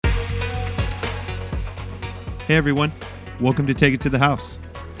Hey everyone, welcome to Take It to the House.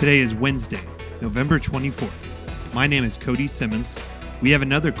 Today is Wednesday, November 24th. My name is Cody Simmons. We have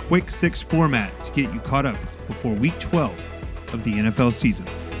another quick six format to get you caught up before week 12 of the NFL season.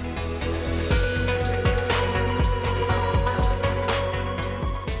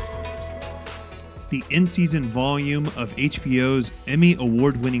 The in-season volume of HBO's Emmy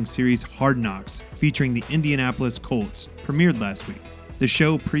award-winning series Hard Knocks, featuring the Indianapolis Colts, premiered last week. The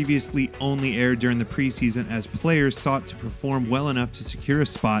show previously only aired during the preseason as players sought to perform well enough to secure a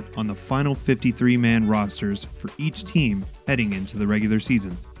spot on the final 53-man rosters for each team heading into the regular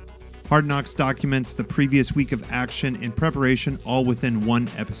season. Hard Knocks documents the previous week of action in preparation all within one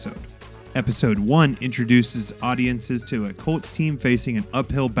episode. Episode 1 introduces audiences to a Colts team facing an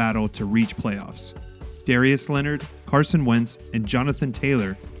uphill battle to reach playoffs. Darius Leonard, Carson Wentz, and Jonathan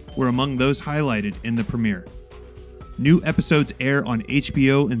Taylor were among those highlighted in the premiere. New episodes air on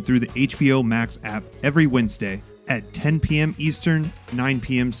HBO and through the HBO Max app every Wednesday at 10 p.m. Eastern, 9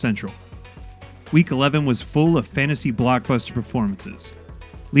 p.m. Central. Week 11 was full of fantasy blockbuster performances.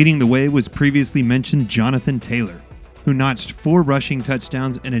 Leading the way was previously mentioned Jonathan Taylor, who notched 4 rushing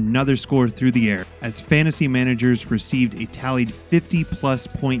touchdowns and another score through the air as fantasy managers received a tallied 50-plus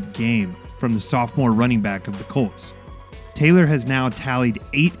point game from the sophomore running back of the Colts. Taylor has now tallied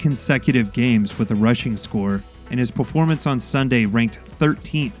 8 consecutive games with a rushing score, and his performance on Sunday ranked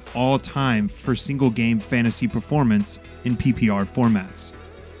 13th all-time for single-game fantasy performance in PPR formats.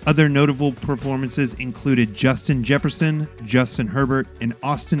 Other notable performances included Justin Jefferson, Justin Herbert, and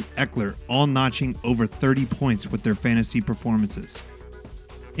Austin Eckler, all notching over 30 points with their fantasy performances.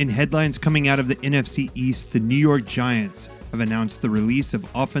 In headlines coming out of the NFC East, the New York Giants have announced the release of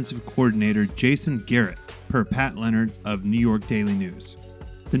offensive coordinator Jason Garrett, per Pat Leonard of New York Daily News.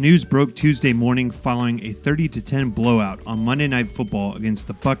 The news broke Tuesday morning following a 30-10 blowout on Monday Night Football against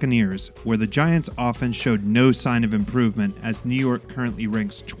the Buccaneers, where the Giants' offense showed no sign of improvement as New York currently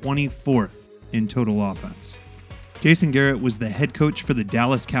ranks 24th in total offense. Jason Garrett was the head coach for the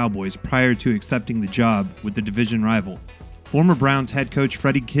Dallas Cowboys prior to accepting the job with the division rival. Former Browns head coach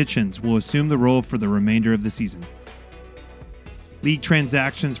Freddie Kitchens will assume the role for the remainder of the season. League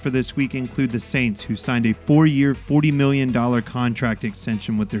transactions for this week include the Saints, who signed a 4-year, $40 million contract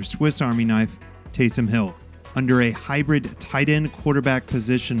extension with their Swiss Army knife, Taysom Hill, under a hybrid tight end quarterback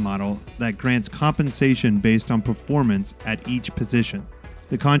position model that grants compensation based on performance at each position.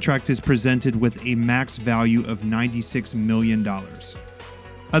 The contract is presented with a max value of $96 million.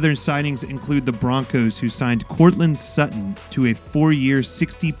 Other signings include the Broncos, who signed Courtland Sutton to a 4-year,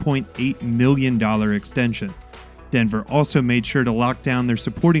 $60.8 million extension. Denver also made sure to lock down their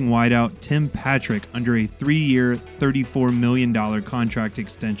supporting wideout Tim Patrick under a 3-year, $34 million contract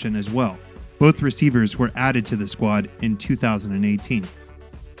extension as well. Both receivers were added to the squad in 2018.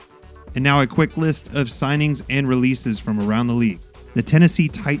 And now a quick list of signings and releases from around the league. The Tennessee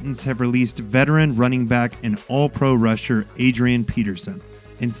Titans have released veteran running back and all-pro rusher Adrian Peterson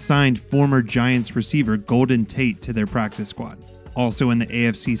and signed former Giants receiver Golden Tate to their practice squad. Also in the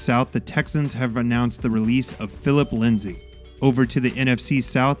AFC South, the Texans have announced the release of Philip Lindsay. Over to the NFC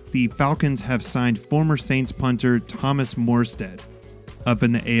South, the Falcons have signed former Saints punter Thomas Morstead. Up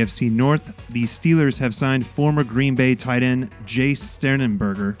in the AFC North, the Steelers have signed former Green Bay tight end Jace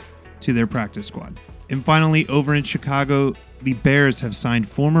Sternenberger to their practice squad. And finally, over in Chicago, the Bears have signed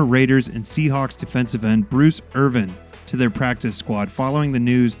former Raiders and Seahawks defensive end Bruce Irvin to their practice squad following the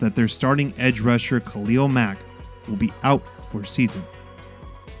news that their starting edge rusher Khalil Mack will be out for season.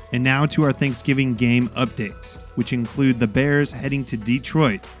 And now to our Thanksgiving game updates, which include the Bears heading to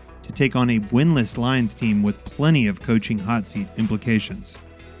Detroit to take on a winless Lions team with plenty of coaching hot seat implications.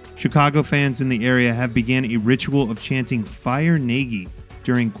 Chicago fans in the area have began a ritual of chanting "Fire Nagy"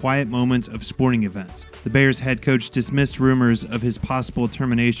 during quiet moments of sporting events. The Bears head coach dismissed rumors of his possible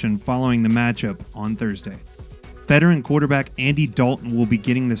termination following the matchup on Thursday. Veteran quarterback Andy Dalton will be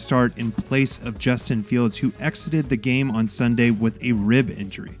getting the start in place of Justin Fields, who exited the game on Sunday with a rib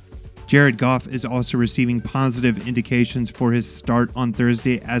injury. Jared Goff is also receiving positive indications for his start on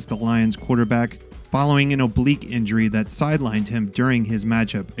Thursday as the Lions quarterback, following an oblique injury that sidelined him during his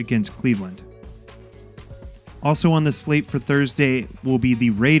matchup against Cleveland. Also on the slate for Thursday will be the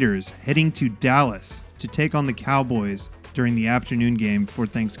Raiders heading to Dallas to take on the Cowboys during the afternoon game for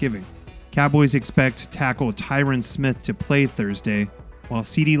Thanksgiving. Cowboys expect tackle Tyron Smith to play Thursday, while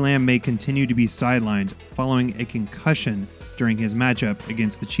CeeDee Lamb may continue to be sidelined following a concussion during his matchup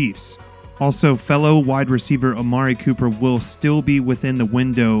against the Chiefs. Also, fellow wide receiver Amari Cooper will still be within the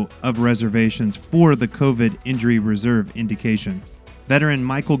window of reservations for the COVID injury reserve indication. Veteran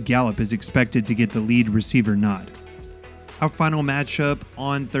Michael Gallup is expected to get the lead receiver nod. Our final matchup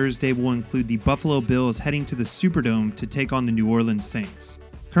on Thursday will include the Buffalo Bills heading to the Superdome to take on the New Orleans Saints.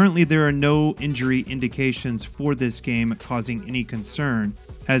 Currently, there are no injury indications for this game causing any concern,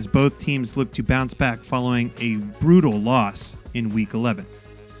 as both teams look to bounce back following a brutal loss in Week 11.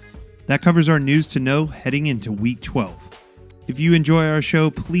 That covers our news to know heading into Week 12. If you enjoy our show,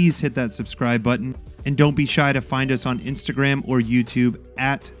 please hit that subscribe button, and don't be shy to find us on Instagram or YouTube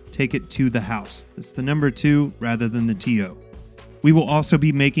at Take It to the House. That's the number 2 rather than the TO. We will also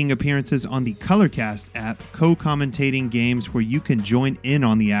be making appearances on the Colorcast app, co-commentating games where you can join in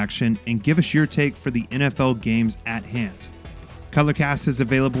on the action and give us your take for the NFL games at hand. Colorcast is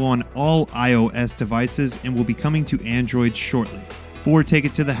available on all iOS devices and will be coming to Android shortly. For Take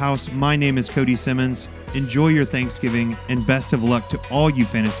It to the House, my name is Cody Simmons. Enjoy your Thanksgiving and best of luck to all you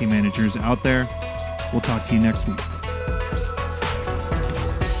fantasy managers out there. We'll talk to you next week.